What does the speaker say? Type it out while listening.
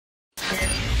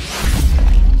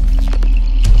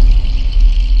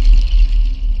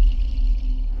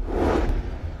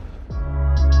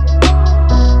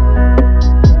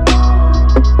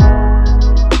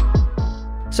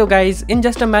So guys, in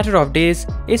just a matter of days,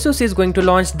 Asus is going to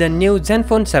launch the new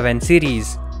Zenfone 7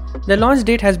 series. The launch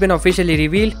date has been officially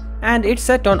revealed and it's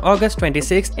set on August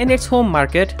 26th in its home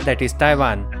market, that is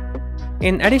Taiwan.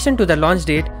 In addition to the launch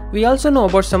date, we also know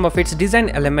about some of its design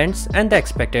elements and the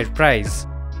expected price.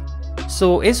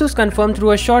 So Asus confirmed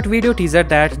through a short video teaser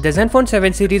that the Zenfone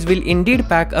 7 series will indeed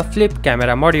pack a flip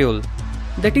camera module.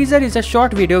 The teaser is a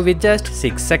short video with just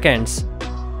 6 seconds.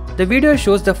 The video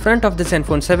shows the front of the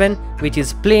Zenfone 7, which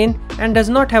is plain and does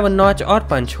not have a notch or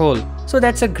punch hole, so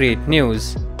that's a great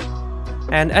news.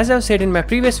 And as I've said in my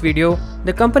previous video,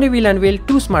 the company will unveil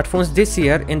two smartphones this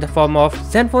year in the form of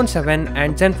Zenfone 7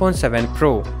 and Zenfone 7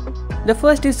 Pro. The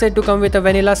first is said to come with a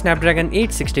vanilla Snapdragon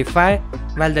 865,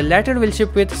 while the latter will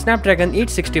ship with Snapdragon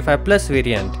 865 Plus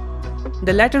variant.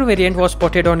 The latter variant was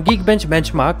spotted on Geekbench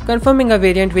benchmark, confirming a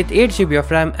variant with 8GB of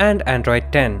RAM and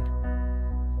Android 10.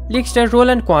 Leakster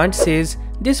Roland Quant says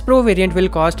this Pro variant will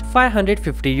cost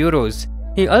 €550.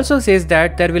 He also says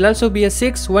that there will also be a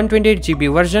 6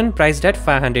 128GB version priced at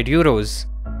 €500.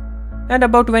 And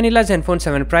about vanilla Zenfone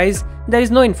 7 price, there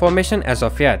is no information as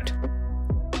of yet.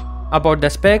 About the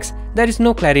specs, there is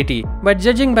no clarity, but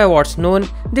judging by what's known,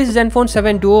 this Zenfone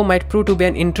 7 Duo might prove to be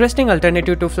an interesting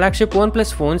alternative to flagship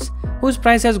OnePlus phones whose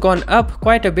price has gone up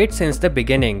quite a bit since the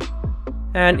beginning.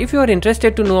 And if you are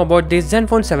interested to know about these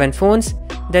Zenfone 7 phones,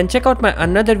 then check out my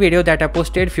another video that I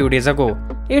posted few days ago.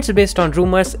 It's based on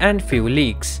rumors and few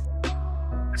leaks.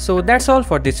 So that's all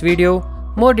for this video.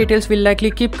 More details will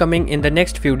likely keep coming in the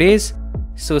next few days.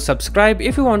 So subscribe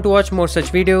if you want to watch more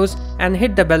such videos and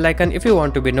hit the bell icon if you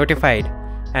want to be notified.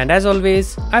 And as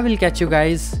always, I will catch you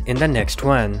guys in the next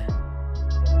one.